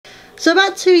So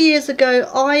about 2 years ago,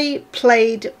 I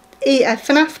played a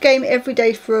FNAF game every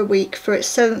day for a week for its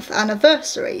 7th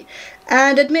anniversary.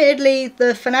 And admittedly,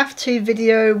 the FNAF 2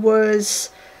 video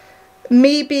was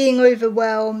me being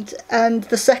overwhelmed, and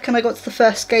the second I got to the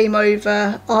first game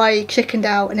over, I chickened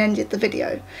out and ended the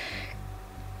video.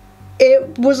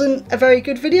 It wasn't a very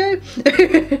good video,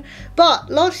 but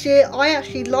last year I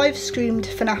actually live streamed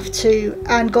FNAF 2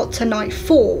 and got to night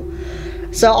 4.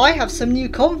 So I have some new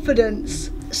confidence.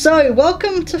 So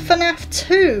welcome to FNAF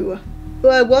 2.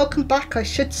 Well, welcome back, I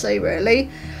should say, really.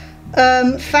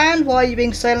 Fan, why are you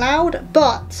being so loud?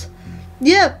 But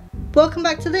yeah, welcome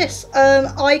back to this.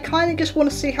 I kind of just want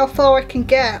to see how far I can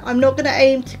get. I'm not going to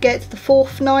aim to get to the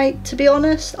 4th night, to be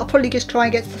honest. I'll probably just try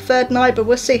and get to the 3rd night, but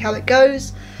we'll see how it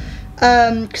goes.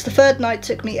 Because the 3rd night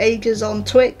took me ages on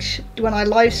Twitch when I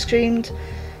live streamed.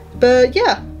 But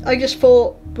yeah, I just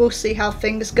thought we'll see how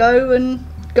things go and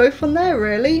go from there,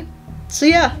 really. So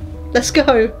yeah, let's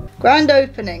go. Grand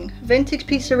opening. Vintage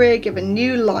Pizzeria given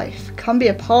new life. Come be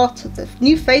a part of the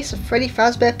new face of Freddy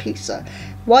Fazbear Pizza.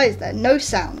 Why is there no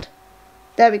sound?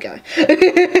 There we go.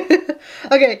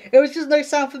 Okay, it was just no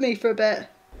sound for me for a bit.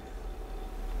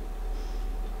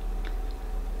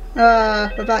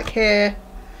 We're back here.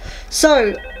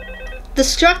 So, the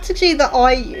strategy that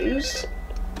I use...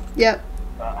 Yep.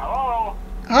 Hello.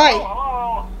 Hi.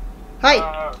 Hello.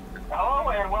 Hi. Hello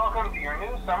and welcome to your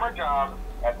new summer job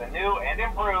at the new and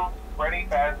improved Freddy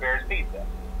Fazbear's Pizza.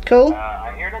 Cool.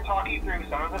 I'm here to talk you through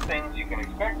some of the things you can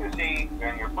expect to see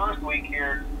during your first week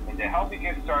here and to help you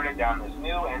get started down this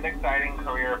new and exciting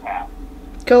career path.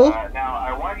 Cool. Now,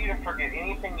 I want you to forget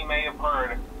anything you may have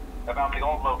heard about the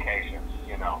old locations,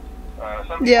 you know.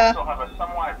 Some people still have a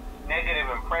somewhat negative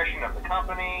impression of the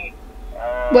company.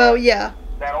 Well, yeah,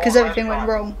 because everything went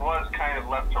wrong. Was kind of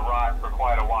left to rot for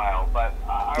quite a while, but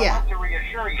I want to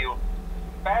reassure you,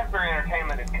 Fazbear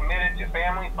Entertainment is committed to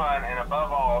family fun and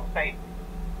above all, safety.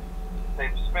 They've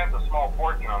spent a small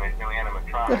fortune on these new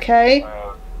animatronics. Okay.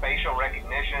 Facial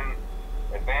recognition,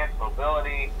 advanced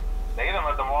mobility. They even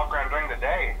let them walk around during the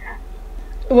day.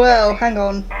 Well, hang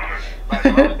on. But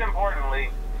most importantly,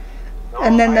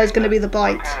 and then there's going to be the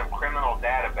bite. Some kind of criminal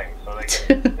database, so they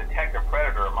can detect a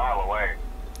predator a mile away.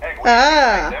 Heck, we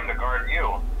expect them to guard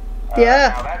you.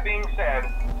 Yeah. Now that being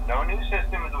said, no new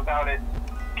system is without its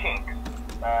kinks.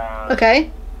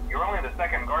 Okay. You're only the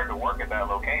second guard to work at that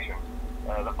location.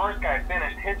 The first guy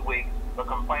finished his week, but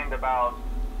complained about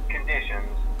conditions.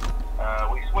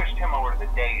 We switched him over to the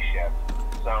day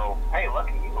shift. So, hey,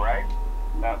 lucky you, right?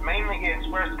 Mainly he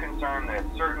expressed concern that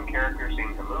certain characters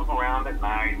seem to move around at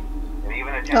night and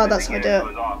even attempted to get into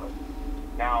his office.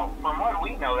 Now, from what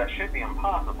we know, that should be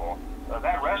impossible.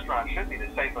 That restaurant should be the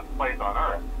safest place on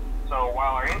Earth. So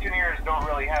while our engineers don't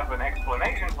really have an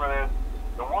explanation for this,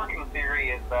 the working theory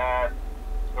is that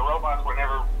the robots were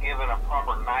never given a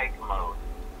proper night mode.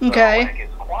 Okay. So when it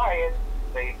gets quiet,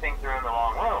 they think they're in the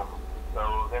wrong room.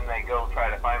 So then they go try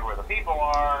to find where the people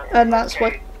are. And that's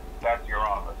what... That's your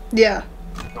office. Yeah.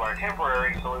 So our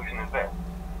temporary solution is this.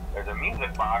 There's a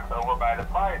music box over by the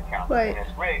prize counter. Wait. And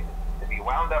it's rigged to be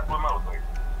wound up remotely.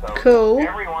 So cool.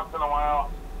 Every once in a while,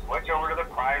 switch over to the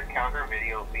prize counter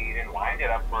video feed and wind it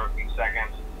up for a few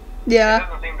seconds. Yeah. It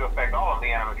doesn't seem to affect all of the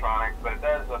animatronics, but it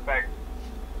does affect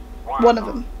one of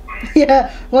them.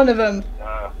 Yeah, one of them.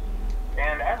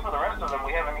 And as for the rest of them,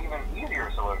 we have an even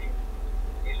easier solution.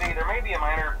 You see, there may be a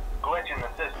minor glitch in the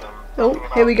system. Oh,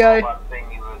 here we go.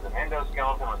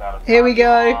 Here we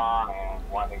go.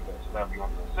 And wanting to stuff you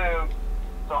into a suit.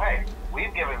 So hey,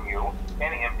 we've given you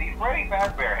an empty Freddy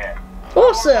Fazbear head.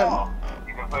 Awesome.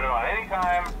 You can put it on any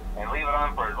time and leave it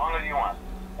on for as long as you want.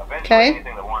 Eventually,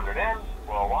 anything that wandered in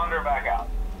will wander back out.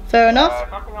 Fair enough.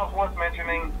 Something else worth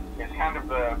mentioning is kind of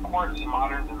the quartz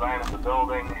modern design of the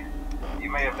building. You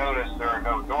may have noticed there are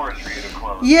no doors for you to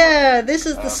close. Yeah, this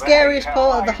is the scariest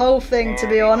part of the whole thing, to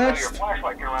be honest. Your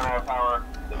flashlight can run out of power,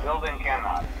 the building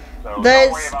cannot. So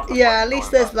there's, yeah, at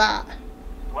least there's that.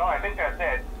 Well, I think that's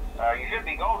it. You should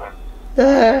be golden.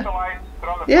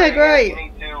 Yeah, great. You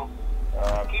need to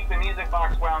keep the music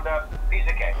box wound up. Piece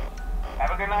of cake.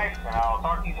 Have a good night, and I'll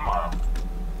talk to you tomorrow.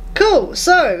 Cool,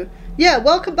 so, yeah,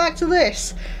 welcome back to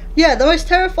this. Yeah, the most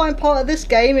terrifying part of this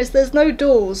game is there's no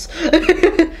doors.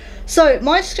 So,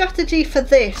 my strategy for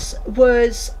this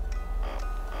was,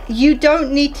 you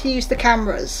don't need to use the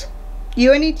cameras. You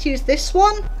only need to use this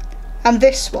one and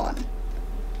this one.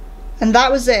 And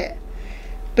that was it.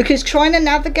 Because trying to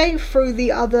navigate through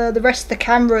the rest of the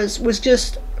cameras was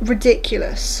just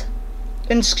ridiculous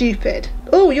and stupid.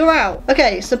 Oh, you're out.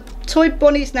 Okay, so Toy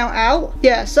Bonnie's now out.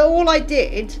 Yeah, so all I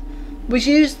did was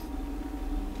use...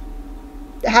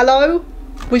 Hello?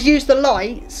 Was use the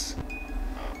lights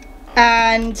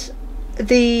and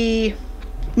the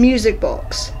music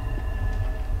box.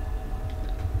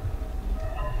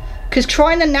 Because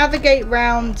trying to navigate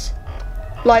around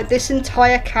like this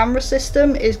entire camera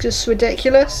system is just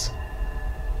ridiculous.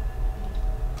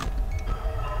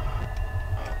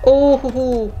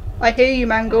 Oh, I hear you,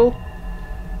 Mangle.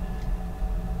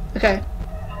 Okay.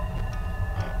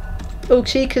 Oh,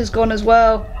 Chica's gone as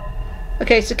well.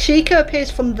 Okay, so Chica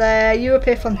appears from there, you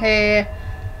appear from here.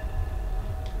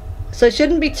 So it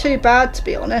shouldn't be too bad, to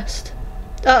be honest.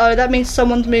 Uh-oh, that means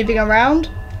someone's moving around.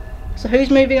 So who's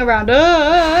moving around?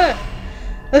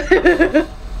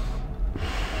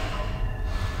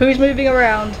 Who's moving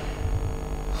around?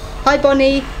 Hi,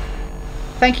 Bonnie.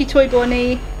 Thank you, Toy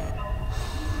Bonnie.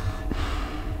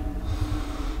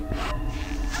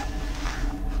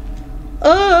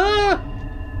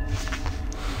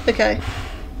 Okay.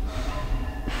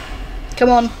 Come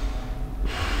on.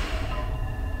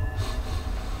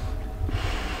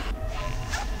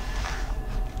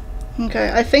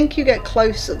 Okay, I think you get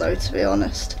closer though, to be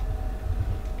honest.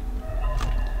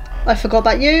 I forgot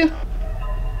about you.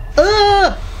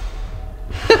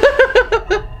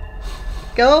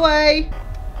 Go away.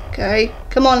 Okay,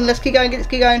 come on, let's keep going, let's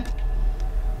keep going.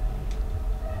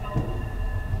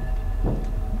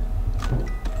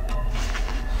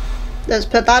 Let's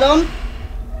put that on.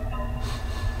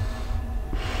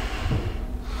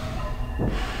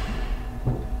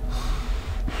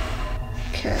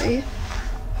 Okay.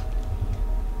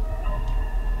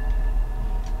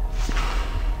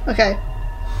 Okay.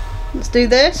 Let's do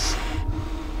this.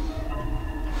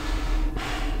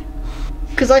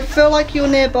 Because I feel like you're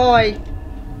nearby.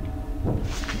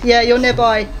 Yeah, you're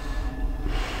nearby.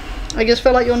 I just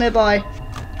feel like you're nearby.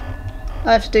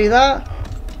 I have to do that.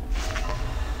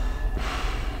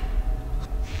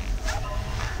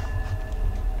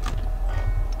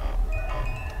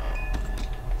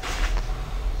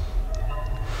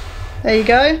 There you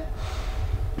go.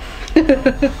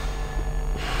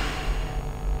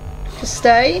 Just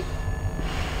stay.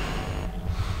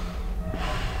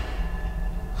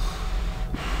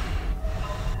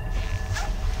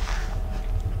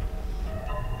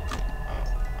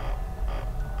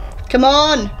 Come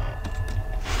on!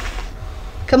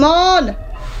 Come on!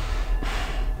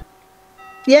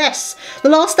 Yes! The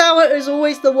last hour is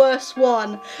always the worst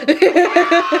one.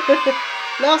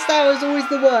 Last hour is always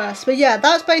the worst. But yeah,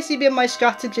 that's basically been my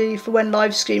strategy for when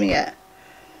live streaming it.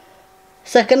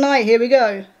 Second night, here we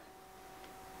go.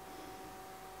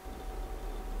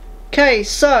 Okay,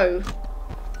 so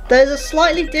there's a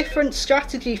slightly different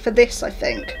strategy for this, I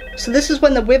think. So this is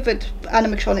when the withered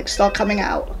animatronics start coming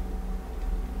out.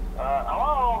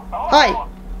 Hello? Hi.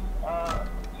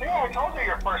 See, I told you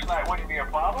your first night wouldn't be a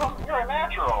problem. You're a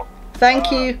natural.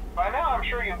 Thank you. By now, I'm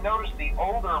sure you've noticed the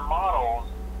older models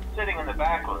sitting in the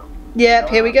back room. Yep,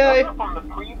 here we go. Those are from the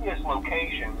previous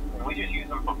location, and we just use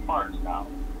them for parts now.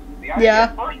 The idea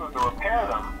at first was to repair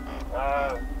them.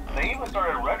 They even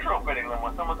started retrofitting them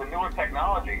with some of the newer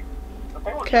technology. But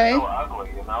they were so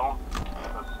ugly, you know?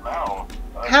 And the smell.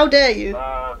 How dare you?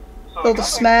 So the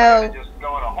smell. Just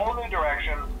go in a whole new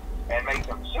direction and make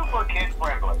them super kid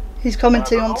friendly. He's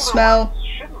commenting on the smell.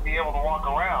 Shouldn't be able to walk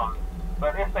around,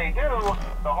 but if they do,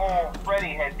 the whole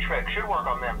Freddy head trick should work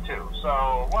on them ttoo.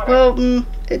 So whatever. Well,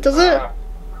 it does it.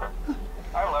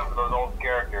 I love those old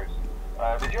characters.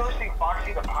 Did you ever see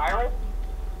Foxy the Pirate?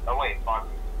 Oh wait,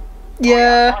 Foxy.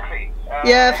 Yeah. Oh, Foxy.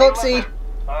 Yeah, Foxy.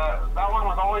 That one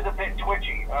was always a bit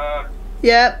twitchy.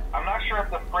 Yep. I'm not sure if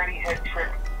the Freddy head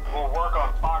trick will work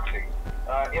on Foxy.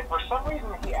 If for some reason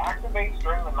he activates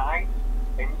during the night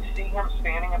and you see him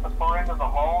standing at the far end of the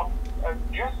hall,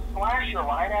 just flash your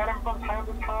light at him from time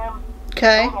to time.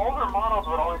 Okay. Those older models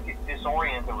would always get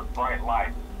disoriented with bright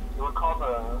lights. It would cause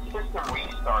a system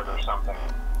restart or something.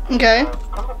 Okay.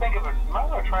 Come to think of it, you might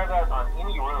want to try that on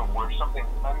any room where something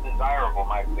undesirable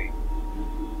might be.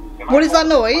 What is that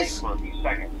noise? For a few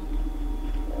seconds.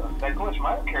 That glitch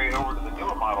might have carried over to the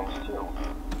newer models too.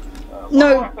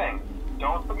 No. One more thing.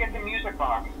 Don't forget the music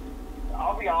box.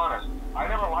 I'll be honest, I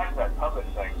never liked that puppet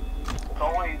thing. It's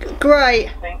always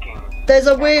thinking. There's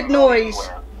a weird noise.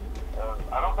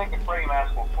 I don't think the Freddy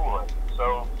mask will fool it,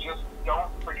 so just don't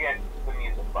forget the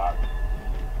music box.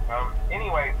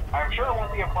 Anyway, I'm sure it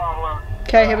won't be a problem.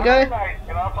 Okay, here we go. Good night,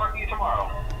 and I'll talk to you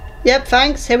tomorrow. Yep,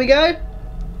 thanks. Here we go.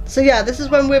 So yeah, this is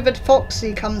when Withered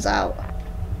Foxy comes out.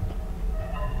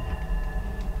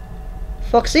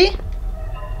 Foxy?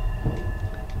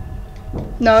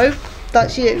 No,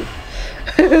 that's you.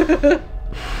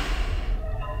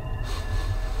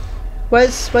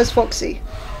 Where's Foxy?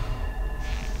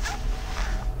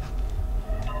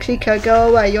 Chico, go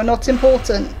away. You're not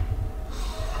important.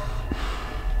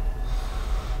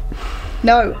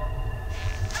 No.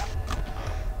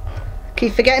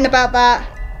 Keep forgetting about that.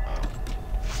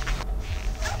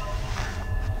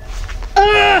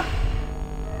 Ah!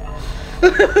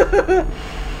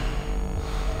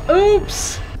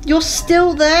 Oops. You're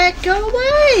still there? Go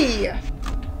away.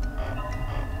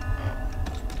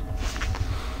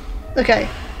 Okay.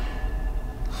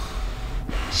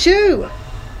 Shoo.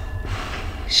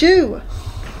 Shoo.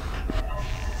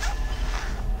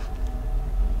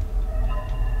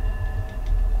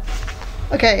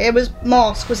 Okay, it was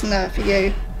mask, wasn't there, for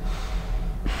you?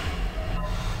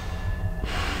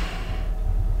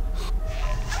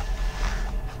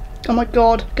 Oh my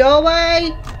god. Go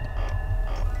away!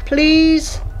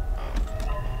 Please!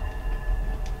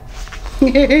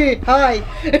 Hi!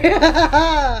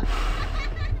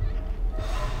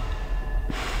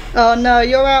 Oh no,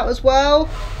 you're out as well?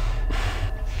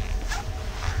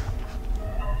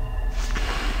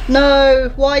 No,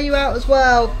 why are you out as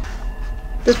well?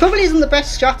 This probably isn't the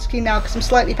best strategy now because I'm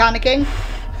slightly panicking.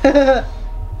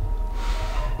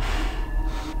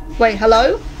 Wait,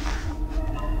 hello?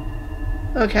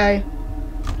 Okay.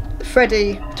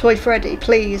 Freddy, Toy Freddy,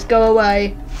 please go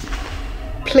away.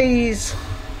 Please.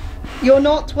 You're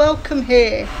not welcome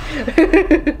here.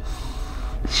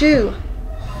 Shoo.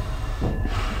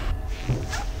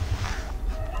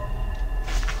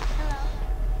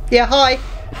 Yeah, hi.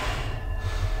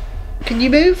 Can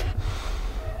you move?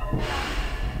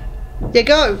 Yeah,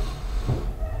 go.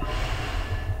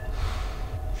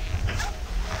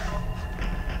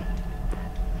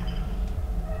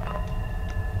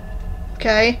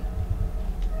 Okay.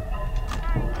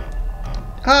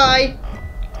 Hi.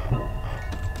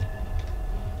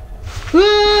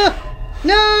 Ah!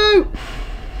 No!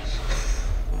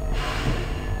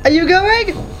 Are you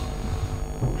going?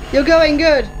 You're going,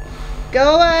 good.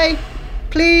 Go away.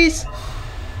 Please.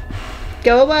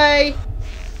 Go away.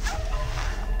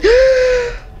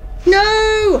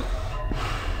 No!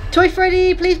 Toy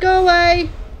Freddy, please go away.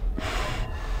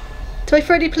 Toy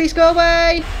Freddy, please go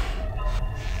away.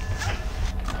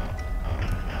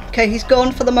 Okay, he's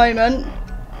gone for the moment.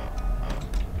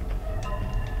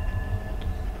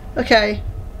 Okay.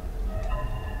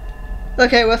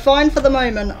 Okay, we're fine for the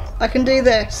moment. I can do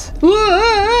this.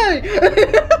 Woohoo!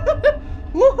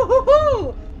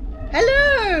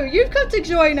 Hello! You've come to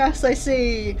join us, I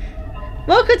see.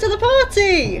 Welcome to the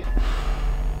party!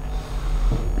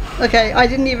 Okay, I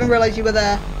didn't even realise you were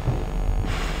there.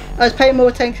 I was paying more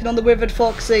attention on the Withered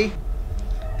Foxy.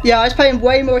 Yeah, I was paying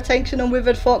way more attention on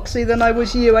Withered Foxy than I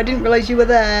was you. I didn't realise you were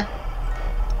there.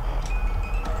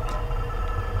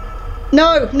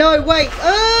 No, no, wait.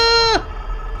 Ah!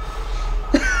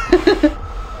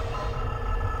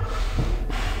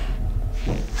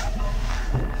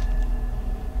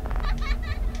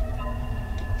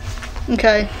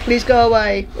 Okay, please go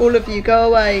away. All of you, go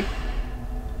away.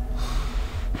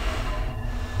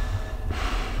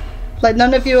 Like,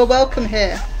 none of you are welcome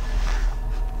here.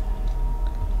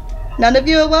 None of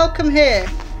you are welcome here.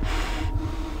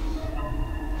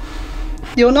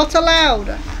 You're not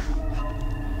allowed.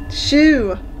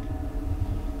 Shoo.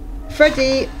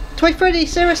 Freddy. Toy Freddy,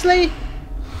 seriously?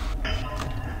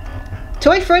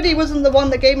 Toy Freddy wasn't the one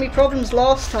that gave me problems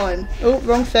last time. Oh,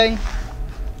 wrong thing.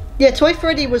 Yeah, Toy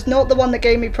Freddy was not the one that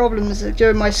gave me problems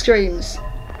during my streams.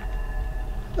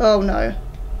 Oh no.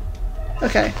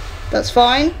 Okay, that's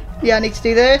fine. Yeah, I need to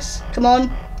do this. Come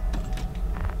on.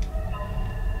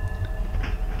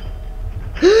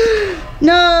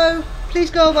 No!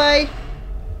 Please go away.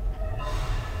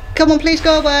 Come on, please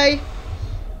go away.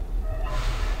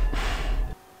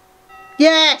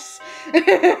 Yes!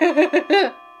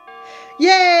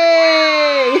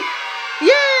 Yay!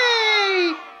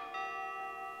 Yay!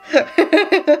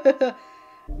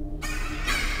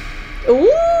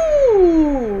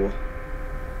 Ooh!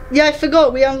 Yeah, I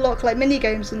forgot we unlock like mini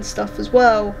games and stuff as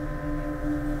well.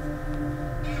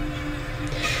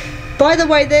 By the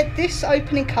way, this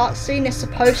opening cutscene is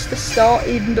supposed to start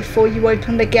even before you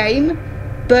open the game,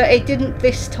 but it didn't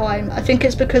this time. I think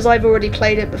it's because I've already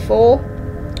played it before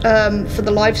for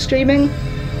the live streaming,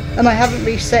 and I haven't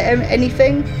reset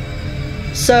anything.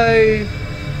 So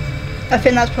I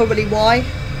think that's probably why.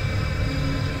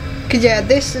 Because yeah,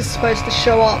 this is supposed to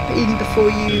show up even before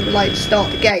you like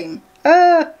start the game.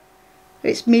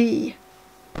 It's me.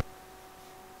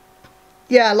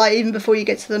 Yeah, like even before you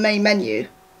get to the main menu.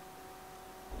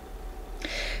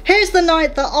 Here's the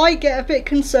night that I get a bit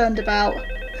concerned about.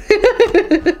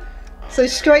 So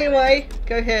straight away,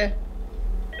 go here.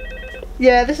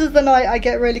 Yeah, this is the night I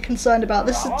get really concerned about.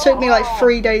 This took me like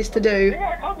 3 days to do.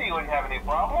 Yeah, I told you you wouldn't have any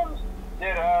problems.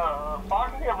 Did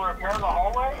Foxy ever repair the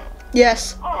hallway?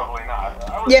 Yes. Probably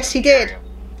not. Yes, he did.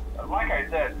 Like I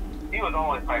she was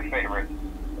always my favorite.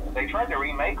 They tried to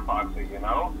remake Foxy, you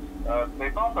know?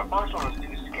 They thought the first one was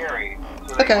too scary,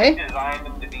 so they redesigned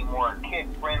them to be more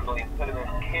kid-friendly and put them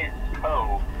in Kids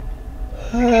Cove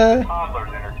to keep the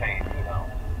toddlers entertained, you know?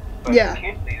 But the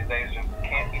kids these days just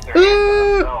can't keep their hands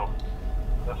on themselves.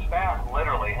 The staff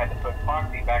literally had to put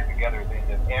Foxy back together at the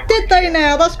end of every Did they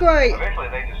now? That's great. Eventually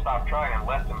they just stopped trying and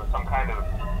left him as some kind of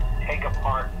take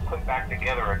apart, put back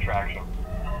together attraction.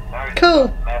 Now he's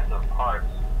just a mess of parts.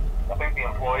 I think the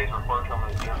employees refer to him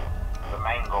as just the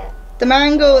mangle. The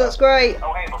mangle, that's great.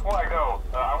 Oh hey, before I go,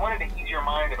 I wanted to ease your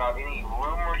mind about any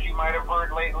rumors you might have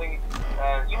heard lately.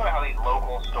 You know how these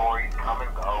local stories come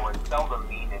and go and seldom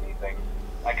mean anything.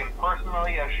 I can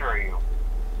personally assure you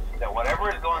that whatever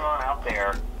is going on out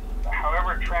there,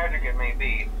 however tragic it may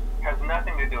be, has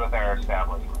nothing to do with our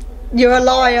establishment. You're a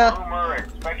liar. Rumor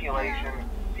and speculation,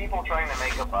 people trying to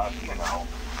make a buck, you know.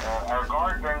 Our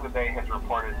guard during the day has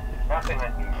reported nothing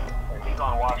unusual, and he's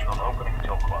on watch from opening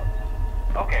till close.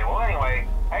 Okay, well anyway,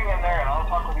 hang in there and I'll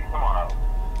talk with you tomorrow.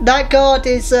 That guard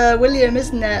is William,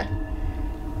 isn't it?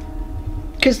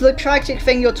 Because the tragic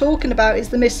thing you're talking about is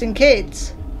the missing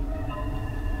kids.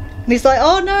 And he's like,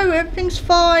 oh no, everything's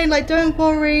fine, like don't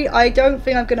worry. I don't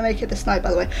think I'm going to make it this night, by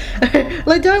the way.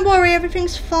 Like don't worry,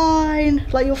 everything's fine,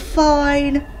 like you're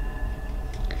fine.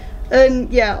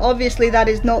 And yeah, obviously that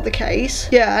is not the case.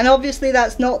 Yeah, and obviously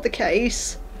that's not the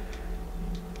case.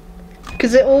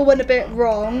 Because it all went a bit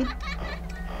wrong.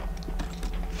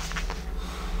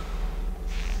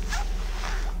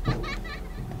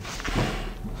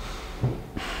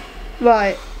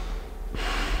 Right.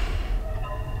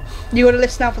 You gotta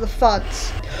listen out for the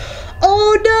thuds.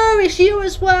 Oh no, it's you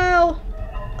as well.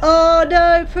 Oh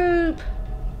no, poop.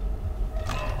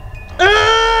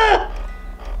 Ah!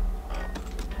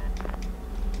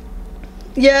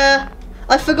 Yeah,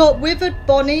 I forgot Withered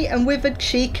Bonnie and Withered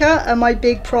Chica are my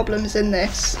big problems in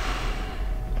this.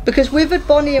 Because Withered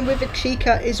Bonnie and Withered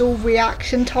Chica is all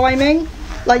reaction timing.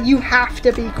 Like you have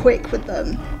to be quick with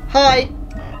them. Hi.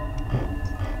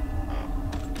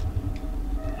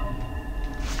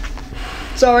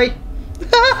 Sorry.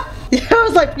 Yeah, I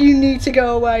was like, you need to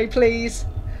go away, please.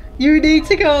 You need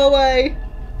to go away.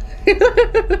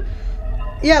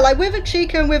 Yeah, like Withered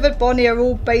Chica and Withered Bonnie are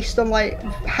all based on like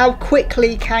how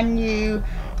quickly can you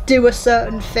do a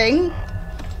certain thing.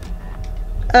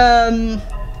 And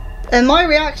my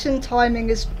reaction timing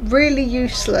is really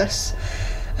useless.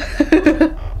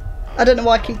 I don't know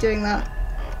why I keep doing that.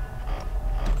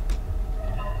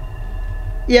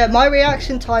 Yeah, my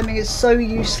reaction timing is so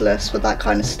useless with that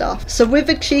kind of stuff. So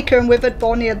Withered Chica and Withered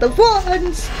Bonnie are the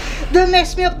ones that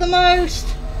mess me up the most.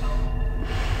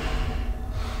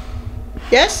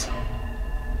 Yes?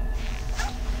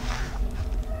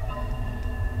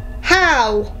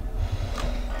 How?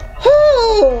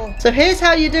 Oh. So here's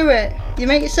how you do it. You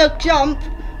make yourself jump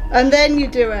and then you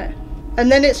do it.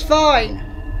 And then it's fine.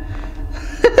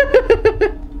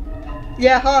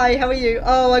 Yeah, hi, how are you?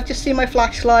 Oh, I've just seen my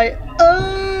flashlight.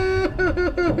 Oh.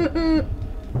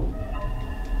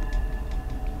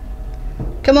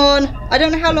 Come on. I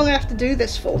don't know how long I have to do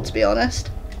this for, to be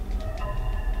honest.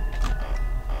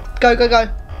 Go, go, go.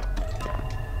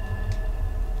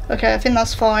 Okay, I think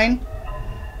that's fine.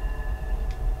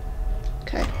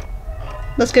 Okay.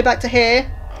 Let's go back to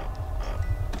here.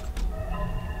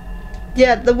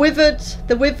 Yeah, the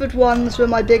withered ones were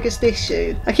my biggest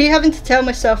issue. I keep having to tell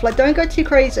myself, like, don't go too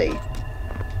crazy.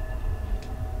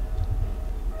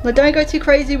 Like, don't go too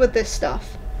crazy with this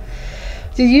stuff.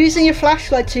 You're using your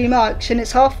flashlight too much and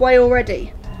it's halfway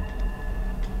already.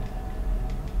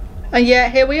 And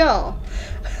yet, here we are.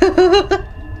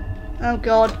 Oh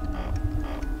god.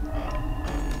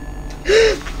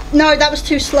 No, that was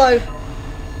too slow.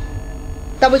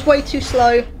 That was way too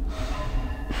slow.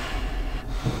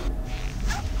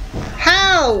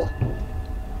 How?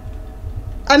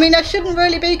 I mean, I shouldn't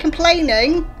really be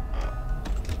complaining.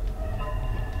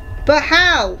 But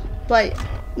how? Like,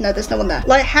 no, there's no one there.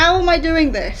 Like, how am I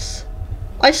doing this?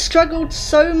 I struggled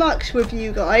so much with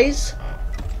you guys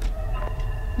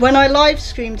when I live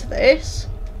streamed this.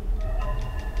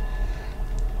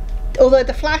 Although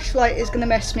the flashlight is going to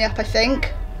mess me up, I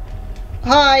think.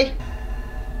 Hi.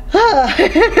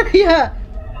 Yeah.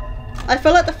 I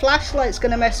feel like the flashlight's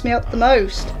going to mess me up the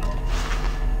most.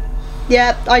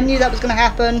 Yeah, I knew that was going to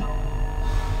happen.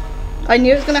 I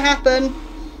knew it was going to happen.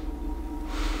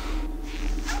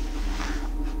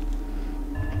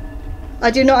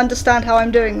 I do not understand how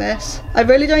I'm doing this. I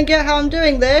really don't get how I'm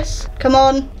doing this. Come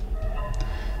on.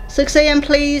 6 AM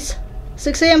please.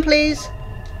 6 AM please.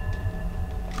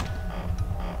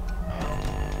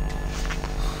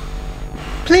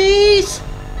 Please.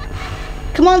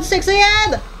 Come on, 6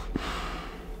 AM.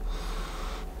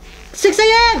 6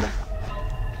 AM!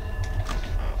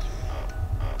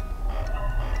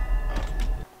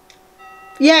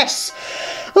 Yes!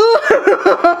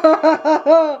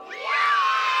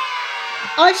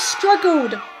 I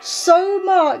struggled so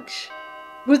much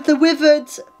with the withered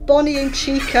Bonnie and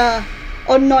Chica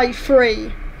on night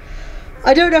 3.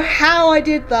 I don't know how I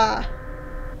did that.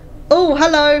 Oh,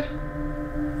 hello.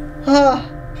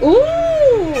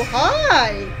 Ooh,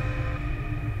 hi.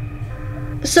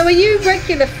 So are you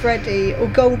regular Freddy or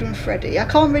golden Freddy? I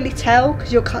can't really tell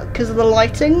because of the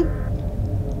lighting.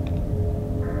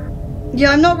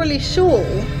 Yeah, I'm not really sure.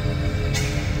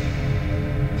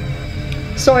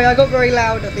 Sorry, I got very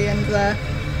loud at the end there.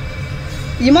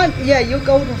 You might, yeah, you're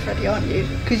golden Freddy, aren't you?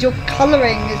 Because your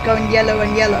colouring is going yellow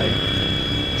and yellow.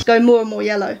 It's going more and more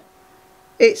yellow.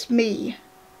 It's me.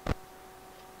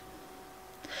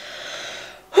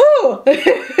 Whew.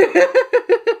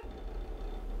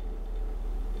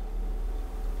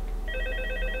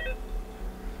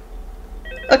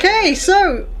 Okay,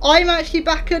 so I'm actually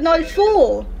back at night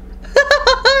 4.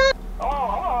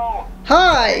 Hello.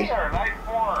 Hi. Hey there, night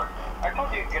 4. I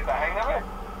told you to get the hang of it.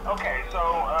 Okay, so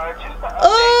just to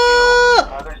update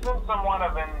you, there's been somewhat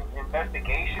of an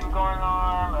investigation going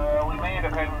on. We may end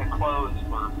up having to close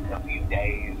for a few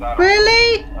days.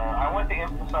 Really? I want to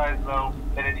emphasize though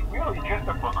that it's really just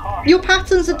a precaution. Your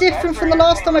patterns are different from the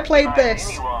last time I played this.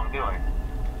 Any wrongdoing.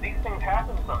 These things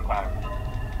happen sometimes.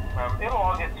 It'll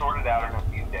all get sorted out in a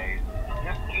few days.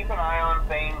 Just keep an eye on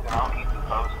things and I'll keep you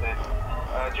posted.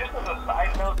 Just as a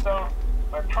side note though,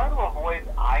 try to avoid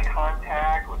eye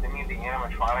contact with any of the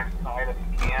animatronics tonight if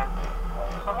you can.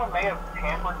 Someone may have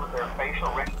tampered with their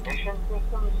facial recognition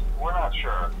systems. We're not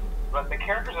sure. But the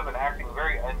characters have been acting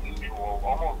very unusual,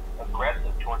 almost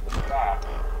aggressive towards the staff.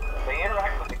 They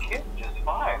interact with the kids just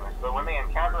fine, but when they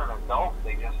encounter an adult,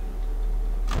 they just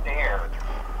stare.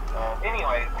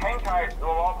 Anyway, hang tight, it'll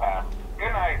all pass.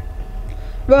 Good night.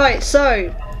 Right, so,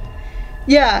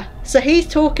 yeah, so he's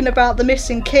talking about the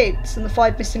missing kids and the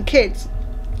 5 missing kids.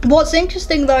 What's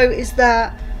interesting though is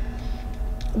that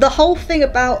the whole thing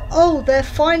about, oh, they're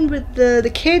fine with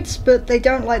the kids, but they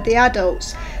don't like the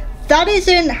adults. That is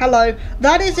in,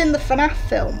 that is in the FNAF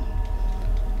film.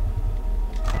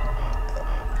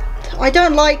 I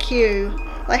don't like you.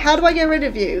 Like, how do I get rid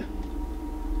of you?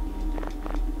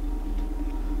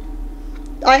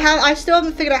 I still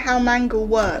haven't figured out how Mangle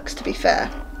works, to be fair.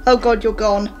 Oh god, you're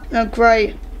gone. Oh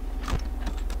great.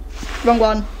 Wrong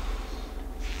one.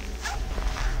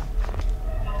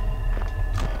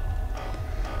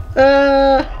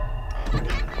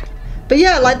 But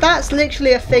yeah, like that's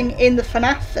literally a thing in the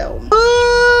FNAF film.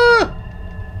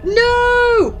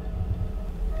 No!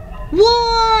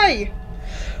 Why?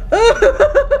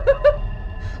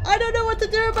 I don't know what to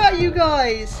do about you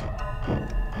guys.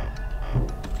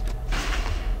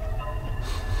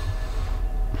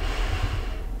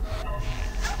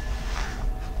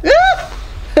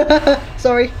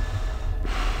 Sorry.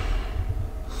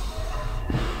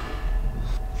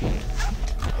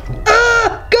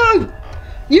 Go!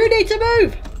 You need to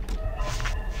move!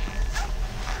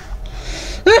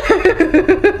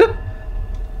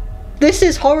 This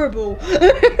is horrible.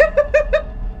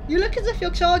 You look as if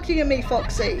you're charging at me,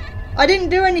 Foxy. I didn't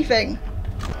do anything.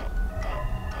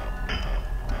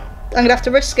 I'm gonna have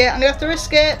to risk it. I'm gonna have to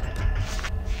risk it.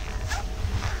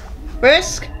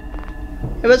 Risk.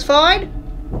 It was fine.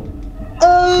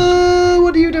 Oh,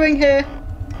 what are you doing here?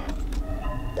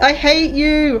 I hate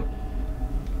you.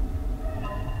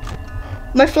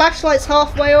 My flashlight's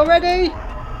halfway already.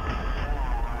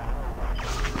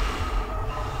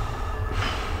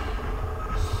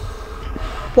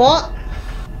 What?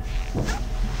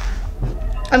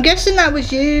 I'm guessing that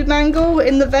was you, Mangle,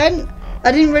 in the vent.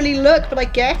 I didn't really look, but I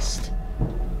guessed.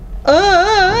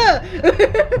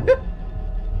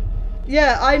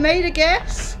 Yeah, I made a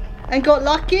guess and got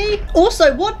lucky.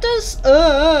 Also, what does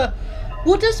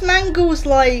Mangle's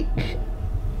like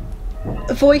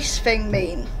voice thing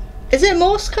mean? Is it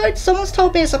Morse code? Someone's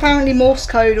told me it's apparently Morse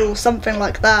code or something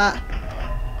like that.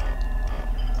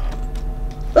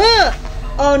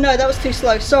 Oh no, that was too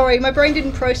slow. Sorry, my brain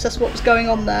didn't process what was going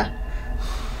on there.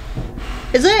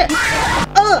 Is it?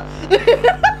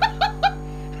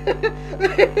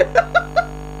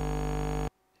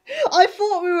 I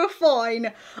thought we were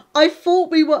fine. I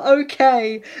thought we were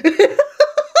okay.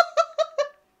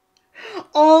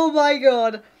 Oh my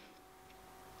god.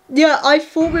 Yeah, I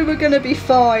thought we were gonna be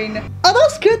fine. Oh,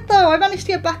 that's good though. I managed to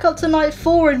get back up to night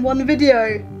 4 in one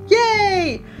video.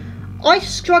 Yay! I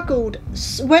struggled,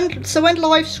 when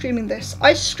live streaming this,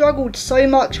 I struggled so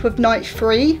much with night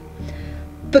 3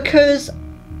 because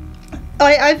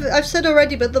I've said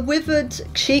already, but the withered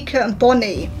Chica and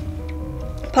Bonnie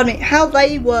pardon me, how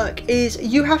they work is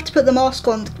you have to put the mask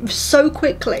on so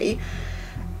quickly,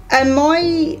 and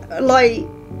my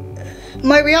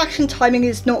reaction timing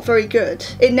is not very good.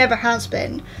 It never has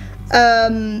been.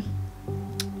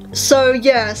 So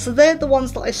yeah, so they're the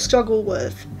ones that I struggle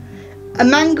with. A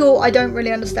mangle, I don't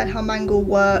really understand how mangle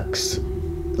works.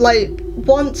 Like,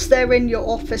 once they're in your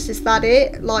office, is that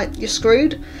it? Like, you're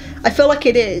screwed? I feel like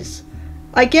it is.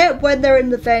 I get when they're in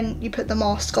the vent, you put the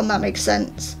mask on, that makes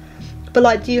sense. But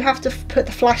like, do you have to put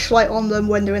the flashlight on them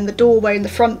when they're in the doorway, in the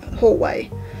front hallway?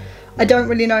 I don't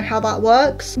really know how that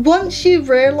works. Once you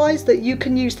realise that you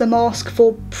can use the mask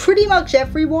for pretty much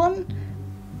everyone,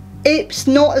 it's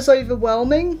not as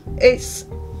overwhelming.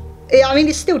 I mean,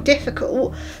 it's still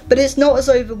difficult, but it's not as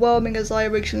overwhelming as I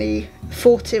originally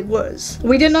thought it was.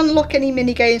 We didn't unlock any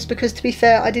mini games because, to be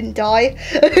fair, I didn't die.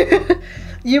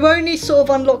 You only sort of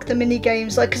unlock the mini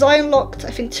games, like, because I unlocked, I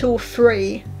think, 2 or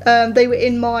 3. They were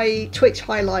in my Twitch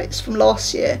highlights from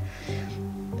last year.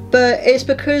 But it's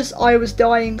because I was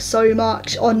dying so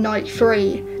much on night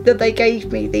 3 that they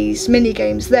gave me these mini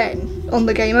games then on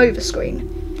the game over screen.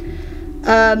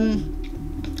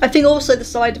 I think also the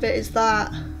side of it is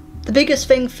that the biggest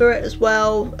thing for it as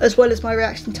well as my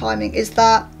reaction timing, is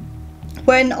that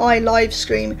when I live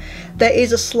stream, there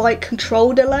is a slight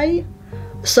control delay.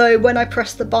 So when I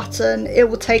press the button, it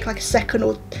will take like a second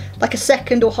or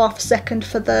half a second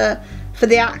for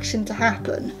the action to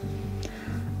happen.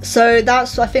 So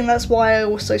I think that's why I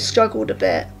also struggled a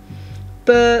bit.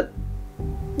 But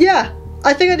yeah,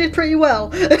 I think I did pretty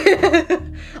well.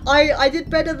 I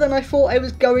did better than I thought I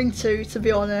was going to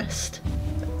be honest.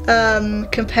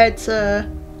 Compared to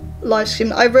live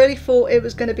stream. I really thought it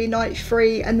was going to be night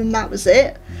 3 and then that was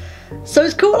it. So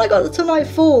it's cool I got to night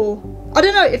 4. I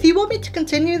don't know, if you want me to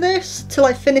continue this till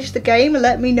I finish the game,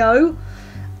 let me know.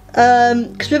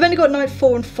 Because we've only got night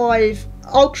 4 and 5.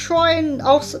 I'll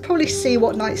probably see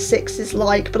what night 6 is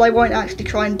like, but I won't actually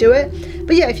try and do it.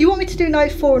 But yeah, if you want me to do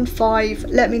night 4 and 5,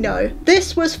 let me know.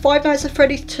 This was Five Nights at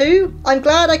Freddy's 2. I'm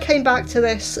glad I came back to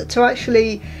this to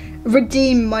actually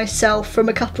redeem myself from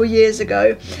a couple of years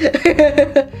ago.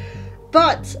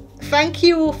 But thank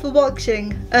you all for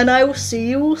watching, and I will see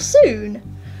you all soon.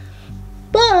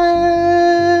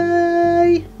 Bye!